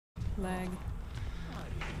lag.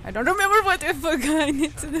 I don't remember what the fuck I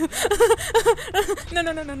need to do. No,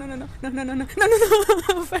 no, no, no, no, no, no, no, no, no, no, no,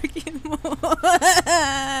 no, fucking more.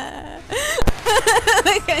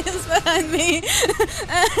 The guy is behind me.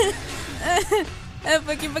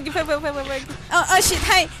 Fucking. Oh shit,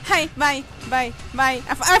 hi, bye. I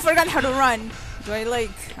forgot how to run. Do I like,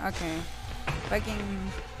 okay.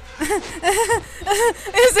 Fucking.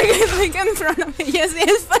 Is the guy like in front of me? Yes, he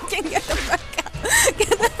is. Fucking get the fuck out. Get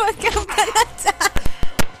the fuck out. I'm gonna die.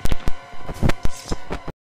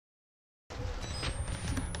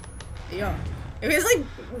 Yo, if he's like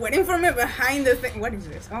waiting for me behind the thing, what is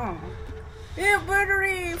this? Oh, yeah,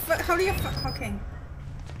 battery. How do you? Okay.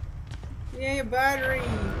 Yeah, battery.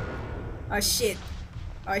 Oh shit.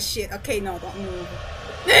 Oh shit. Okay, no, don't move.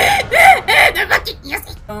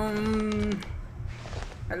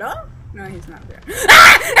 Hello? No, he's not there.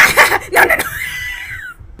 No, no, no.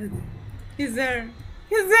 He's there.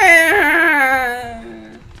 He's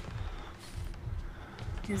there.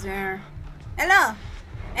 He's there. Hello.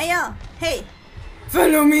 Hey yo, hey!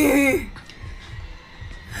 Follow me!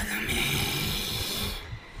 Follow me!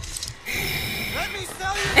 Let me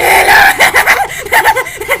sell you!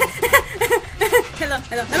 Hello!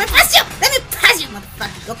 Hello! Let me pass you! Let me pass you,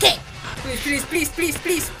 motherfucker! Okay! Please!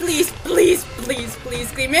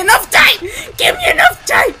 Give me enough time! Give me enough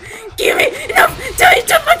time! Give me enough time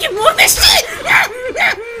to fucking move this shit!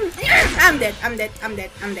 I'm dead.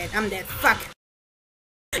 Fuck!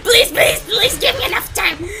 Please, give me enough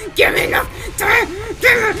time! Give me enough time!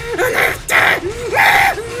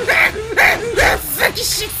 Fucking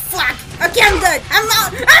shit, fuck! Okay, I'm good! I'm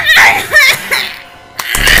out!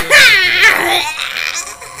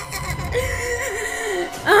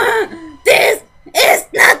 This is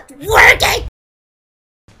not working!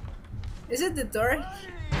 Is it the door?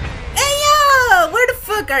 Hey yo! Where the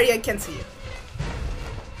fuck are you? I can't see you.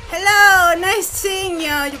 Hello! Nice seeing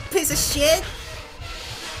you, you piece of shit!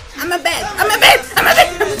 I'm a bed. Somebody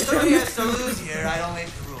has to lose here. I don't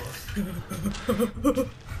make the rules.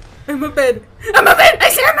 I'm a bed. I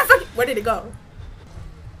said I'm a fucking. Where did it go?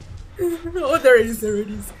 Oh, there it is. There it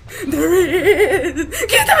is.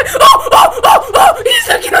 Get the. Oh! He's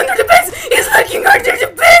looking under the bed.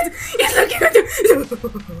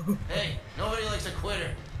 Hey, nobody likes a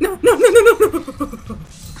quitter. No.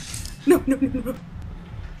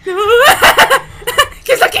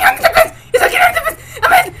 He's looking under the bed.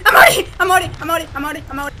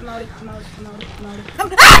 I'm out. No.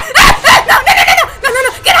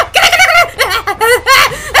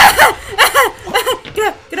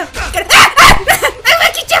 Get up. I'm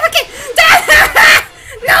fucking suffocating.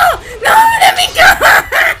 No, let me go.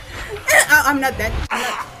 Oh, I'm not dead.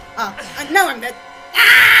 No, I'm dead.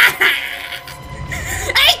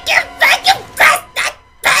 I can't fucking press that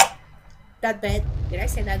bed. That bed? Did I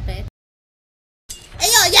say that bed? Hey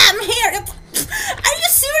yo, yeah, I'm here. Are you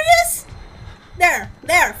serious?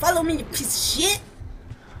 There, follow me, you piece of shit.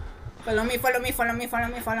 Follow me. Come on, you fucking follow me, you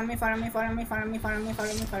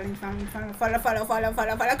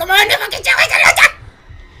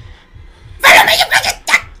fucking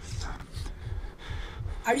duck.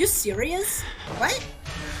 Are you serious? What?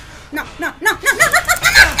 No, fuck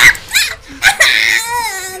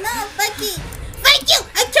you.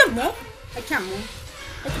 I can't move.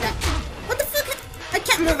 Look at that. What the fuck? I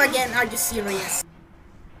can't move again. Are you serious?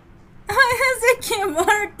 Has the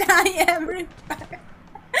keyboard die everybody?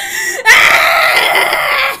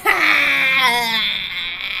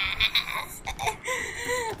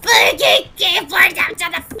 Fucking keyboard down to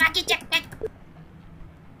the fucking jetpack.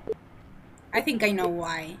 I think I know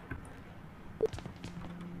why.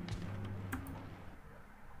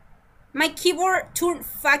 My keyboard turned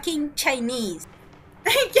fucking Chinese.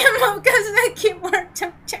 I can't move because my keyboard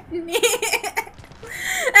turned Chinese.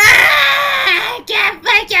 I can't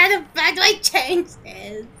figure out the fuck do I change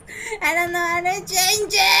this. I don't know how to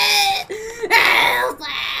change it. Help!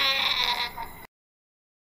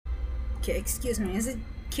 Okay, excuse me. Is it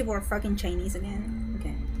keyboard fucking Chinese again?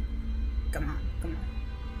 Okay. Come on.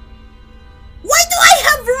 Why do I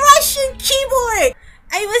have Russian keyboard?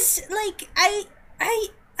 I was like, I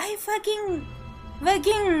fucking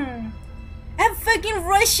Russian.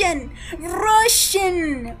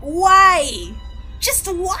 Why? Just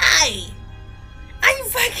why? I'm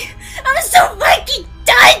so fucking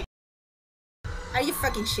done. Are you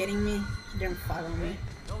fucking shitting me? He didn't follow me.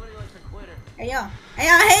 Nobody likes a quitter. Hey,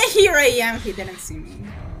 here I am. He didn't see me.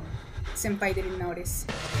 Senpai didn't notice.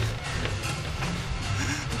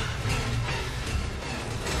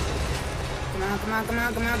 Come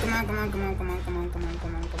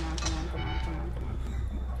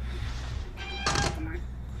on.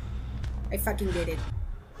 I fucking did it.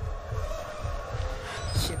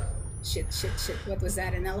 Shit. What was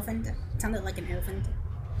that? An elephant? It sounded like an elephant.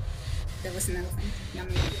 That was an elephant. Yeah,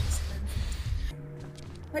 maybe it was an elephant.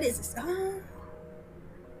 What is this? Oh.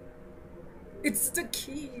 It's the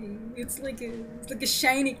key. It's like a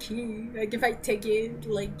shiny key. Like if I take it,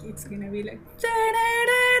 like it's gonna be like.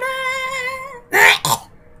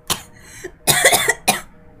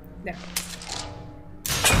 There.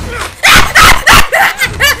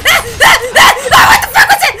 What the fuck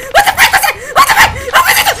was it? What the fuck was it? What the fuck? Oh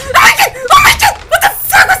my god! Oh my god! Oh my god! What the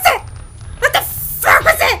fuck was it? What the fuck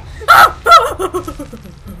was it?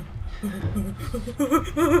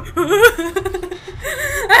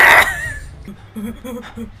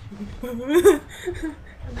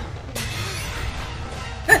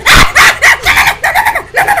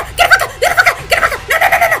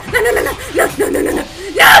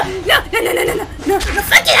 No,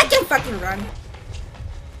 fuck it, I can't fucking run.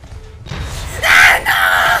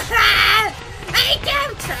 I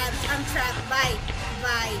can't trapped. I'm trapped. Bye.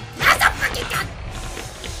 That's a fucking gun.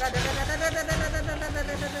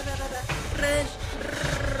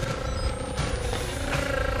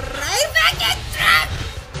 I fucking trapped.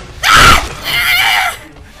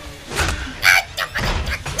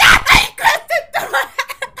 I grabbed it to my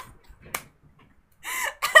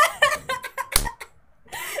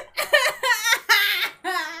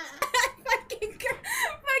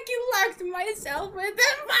fucking locked myself with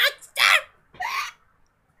a monster.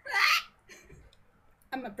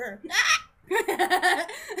 I'm a bird.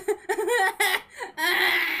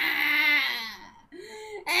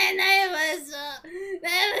 And that was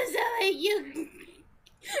like you.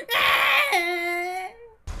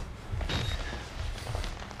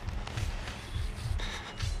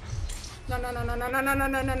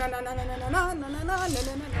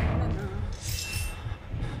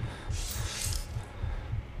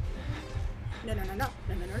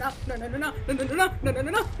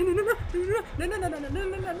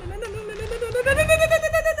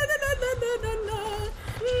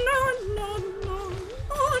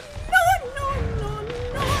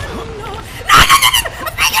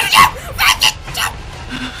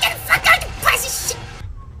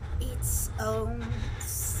 It's oh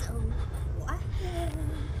so quiet.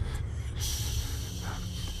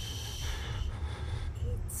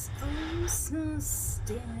 It's oh so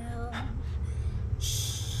still.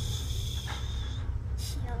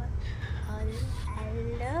 You're all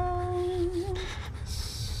alone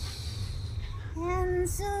and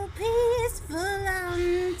so peaceful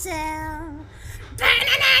until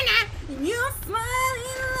you fall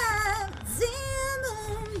in love. Zero,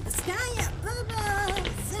 the sky above.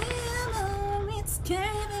 Zero, it's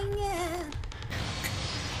curving in.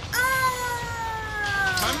 Oh!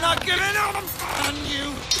 I'm not giving up on you.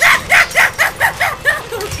 I'm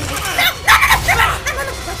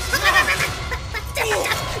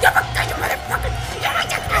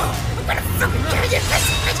gonna fucking kill you.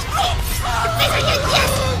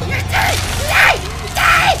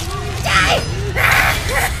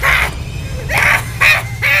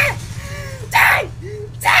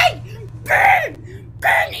 Die!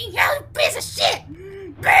 Burn in hell, you piece of shit!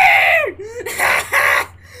 Burn!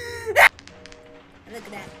 Look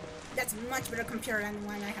at that. That's a much better computer than the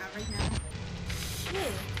one I have right now.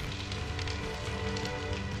 Shit.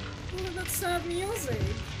 Look at that sad music.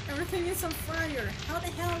 Everything is on fire. How the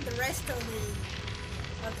hell the rest of the...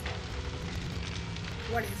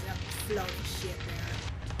 What is that floating shit there?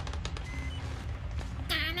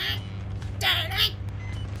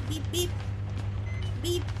 Beep beep.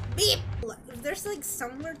 Beep beep. If there's like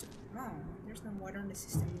somewhere to... Oh, there's no water in the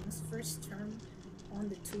system. You must first turn on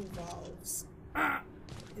the two valves.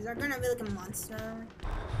 Is there gonna be like a monster?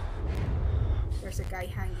 There's a guy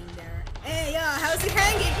hanging there. Hey, yo, how's he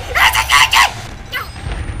hanging? How's he hanging? No!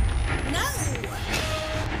 No!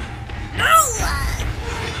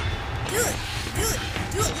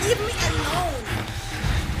 Dude, leave me alone!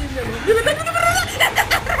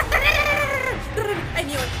 I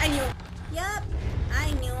knew it. Yup,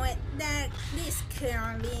 I knew it. That this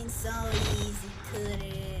couldn't be so easy, could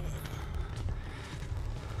it?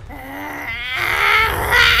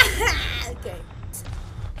 Okay.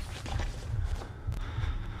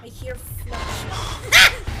 I hear flash.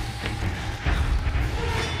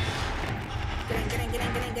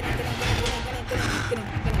 Get in.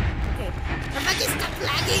 Okay. The fuck is stop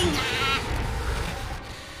lagging!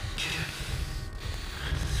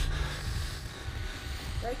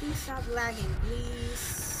 Fucking stop lagging,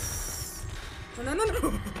 please. No!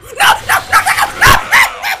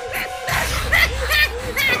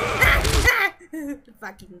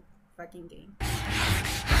 Fucking game. No.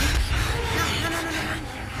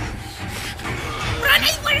 Run!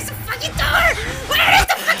 Where's the fucking door? Where is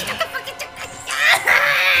the fucking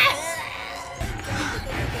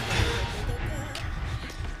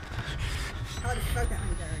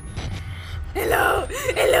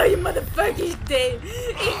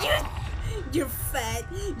You're fat.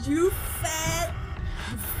 You fat.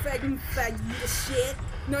 You fucking fat. You the shit.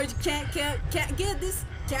 No, you can't get this.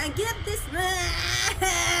 Can't get this.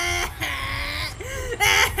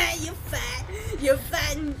 You fat. You're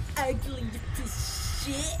fat and ugly. You piece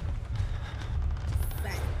of shit.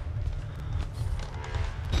 Fat.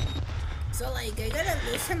 So like, I gotta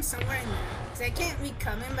lose him somewhere in there. Cause I can't be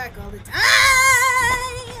coming back all the time.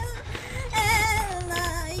 And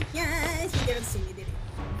like, yes. He didn't see me, did he?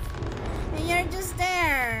 And you're just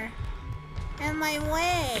there. In my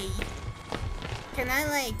way. Can I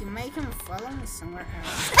like make him follow me somewhere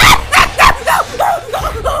else? No!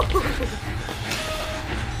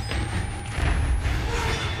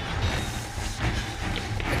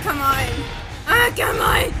 Come on! Come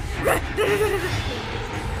on!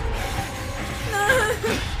 No!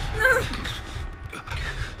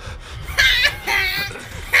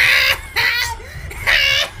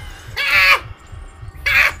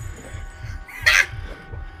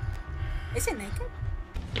 Is it naked?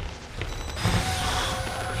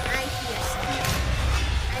 I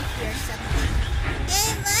hear something.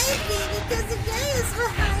 It might be because the guy is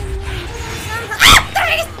behind me.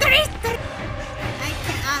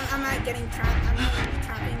 I'm not getting trapped. I'm not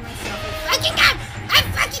trapping myself. Fucking up! I'm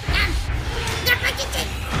fucking up! They're fucking dead!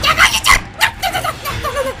 They're fucking dead! No!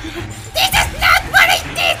 This is not what I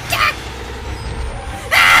did, Jack!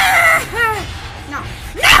 No!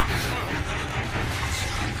 No!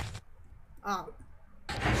 Oh.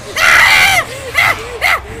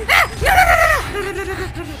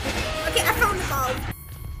 Okay, I found the ball.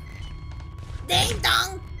 Ding dong!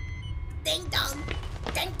 Ding dong!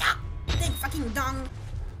 Ding dong! Ding fucking dong!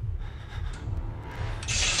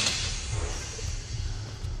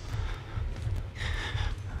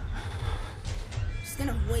 She's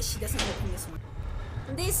gonna wish she doesn't open this one.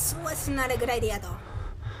 This was not a good idea though.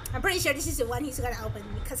 I'm pretty sure this is the one he's gonna open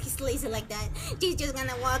because he's lazy like that. He's just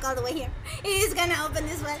gonna walk all the way here. He's gonna open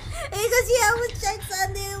this one because he always checks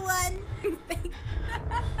on the one.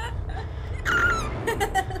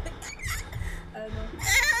 I don't know.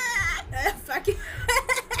 Fuck it.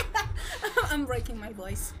 I'm breaking my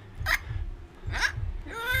voice.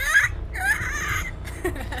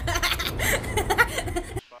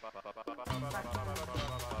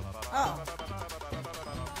 Oh.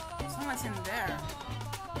 Someone's in there.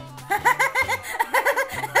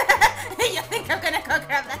 You think I'm gonna go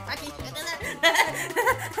grab that fucking shit in there?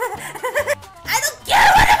 I don't care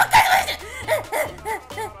what I'm gonna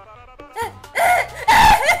do!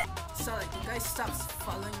 So like, the guy stops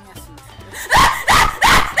following us.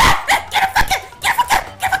 Get a fucking!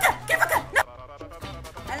 No!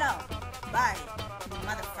 Hello. Bye. You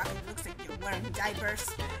motherfucker. Looks like you're wearing diapers.